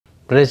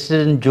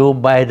President Joe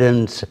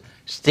Biden's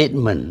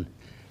statement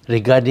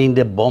regarding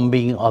the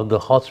bombing of the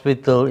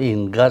hospital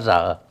in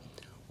Gaza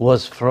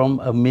was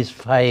from a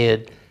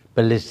misfired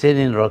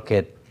Palestinian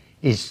rocket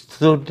is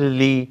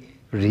totally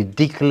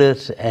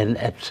ridiculous and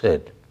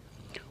absurd.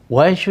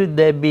 Why should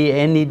there be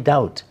any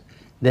doubt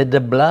that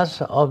the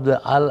blast of the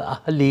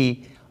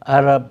Al-Ahli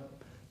Arab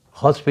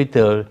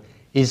hospital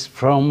is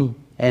from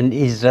an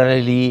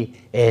Israeli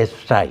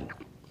airstrike?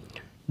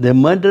 The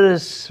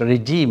murderous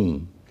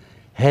regime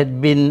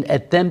had been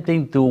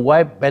attempting to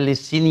wipe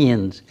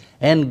Palestinians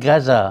and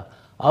Gaza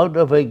out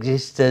of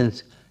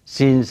existence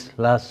since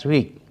last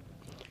week.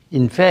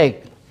 In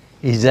fact,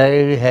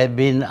 Israel had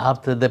been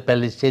after the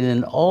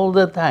Palestinians all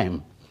the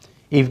time,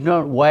 if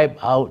not wipe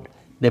out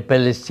the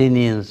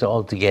Palestinians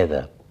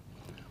altogether.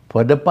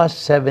 For the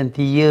past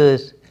 70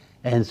 years,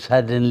 and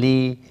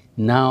suddenly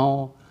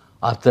now,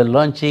 after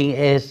launching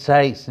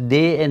airstrikes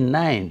day and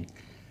night,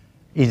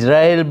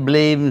 Israel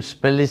blames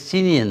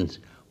Palestinians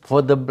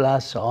for the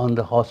blast on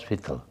the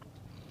hospital.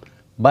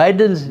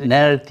 Biden's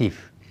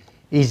narrative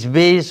is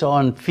based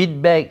on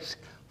feedbacks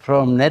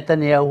from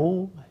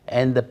Netanyahu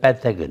and the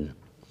Pentagon.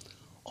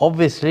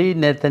 Obviously,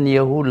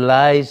 Netanyahu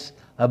lies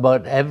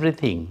about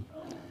everything.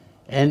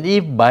 And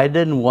if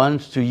Biden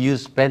wants to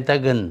use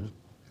Pentagon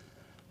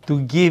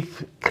to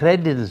give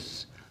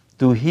credence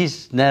to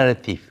his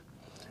narrative,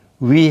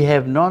 we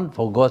have not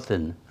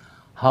forgotten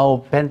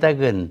how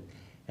Pentagon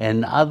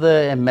and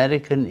other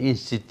American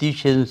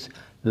institutions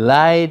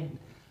lied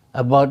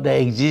about the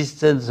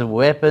existence of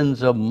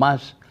weapons of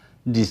mass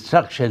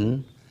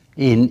destruction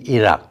in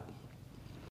Iraq.